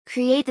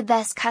Create the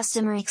best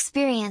customer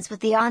experience with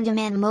the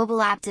on-demand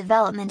mobile app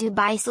development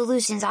Dubai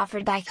solutions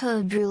offered by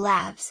Brew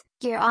Labs,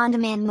 your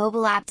on-demand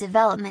mobile app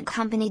development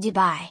company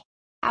Dubai.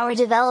 Our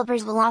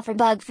developers will offer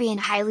bug-free and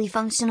highly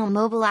functional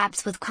mobile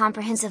apps with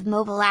comprehensive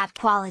mobile app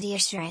quality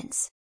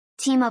assurance.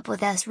 Team up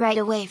with us right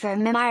away for a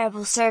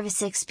memorable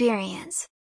service experience.